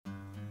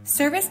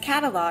Service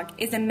Catalog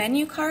is a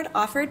menu card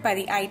offered by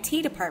the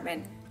IT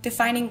department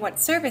defining what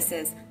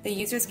services the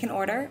users can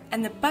order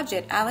and the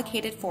budget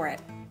allocated for it.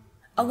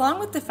 Along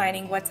with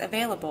defining what's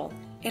available,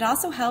 it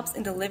also helps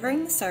in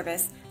delivering the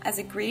service as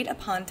agreed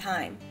upon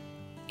time.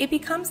 It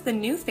becomes the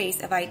new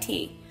face of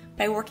IT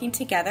by working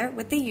together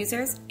with the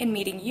users in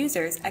meeting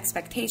users'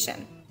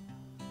 expectation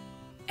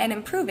and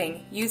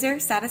improving user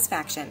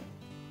satisfaction.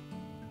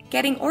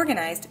 Getting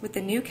organized with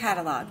the new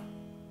catalog.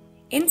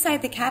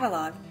 Inside the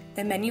catalog,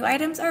 the menu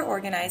items are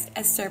organized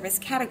as service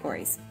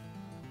categories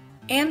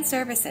and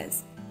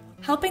services,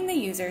 helping the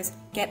users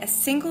get a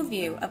single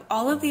view of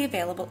all of the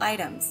available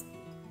items.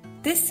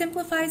 This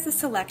simplifies the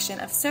selection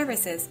of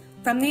services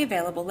from the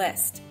available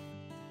list.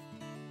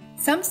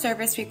 Some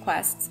service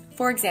requests,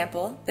 for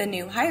example, the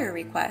new hire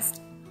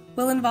request,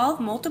 will involve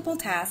multiple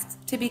tasks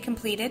to be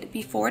completed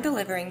before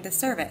delivering the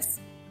service.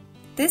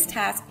 This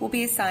task will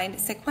be assigned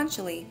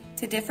sequentially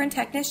to different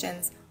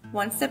technicians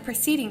once the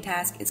preceding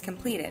task is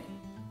completed.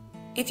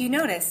 If you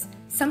notice,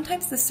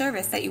 sometimes the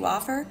service that you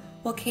offer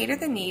will cater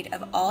the need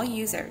of all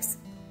users.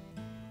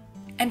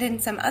 And in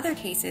some other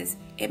cases,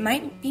 it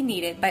might be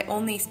needed by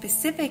only a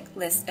specific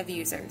list of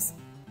users.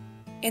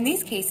 In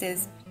these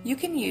cases, you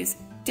can use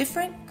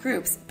different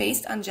groups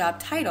based on job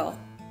title,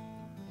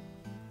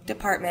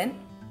 department,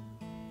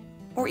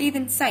 or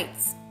even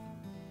sites,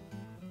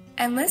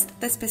 and list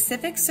the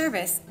specific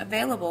service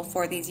available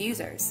for these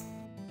users.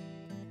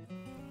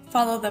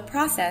 Follow the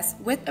process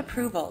with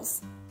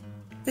approvals.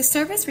 The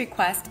service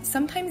request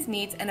sometimes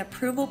needs an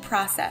approval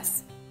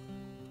process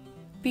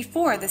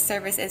before the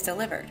service is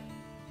delivered.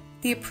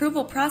 The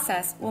approval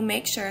process will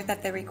make sure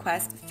that the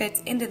request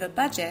fits into the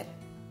budget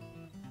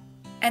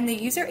and the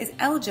user is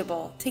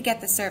eligible to get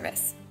the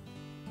service.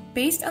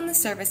 Based on the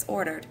service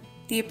ordered,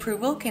 the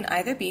approval can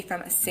either be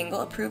from a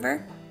single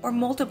approver or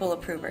multiple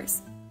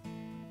approvers.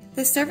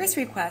 The service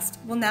request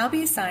will now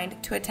be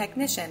assigned to a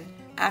technician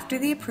after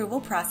the approval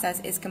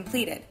process is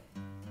completed.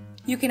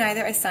 You can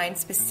either assign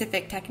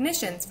specific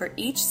technicians for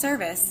each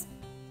service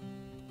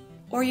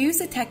or use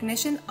the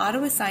technician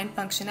auto-assign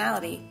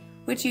functionality,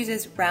 which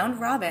uses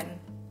round-robin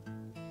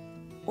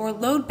or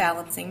load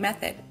balancing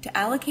method to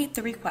allocate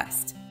the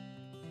request.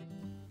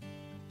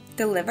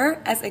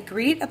 Deliver as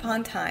agreed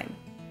upon time.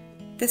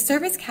 The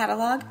service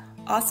catalog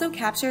also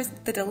captures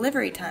the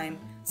delivery time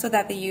so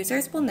that the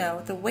users will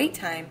know the wait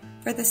time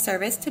for the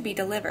service to be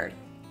delivered.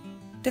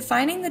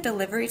 Defining the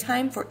delivery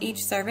time for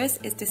each service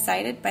is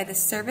decided by the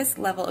service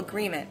level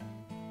agreement,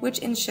 which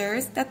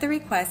ensures that the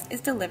request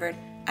is delivered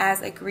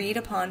as agreed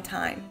upon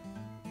time.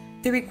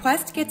 The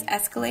request gets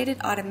escalated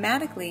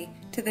automatically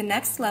to the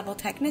next level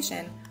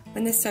technician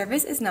when the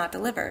service is not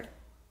delivered.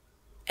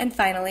 And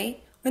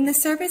finally, when the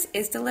service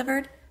is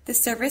delivered, the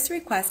service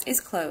request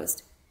is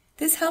closed.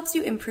 This helps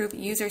you improve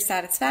user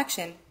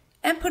satisfaction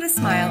and put a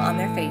smile on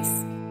their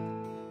face.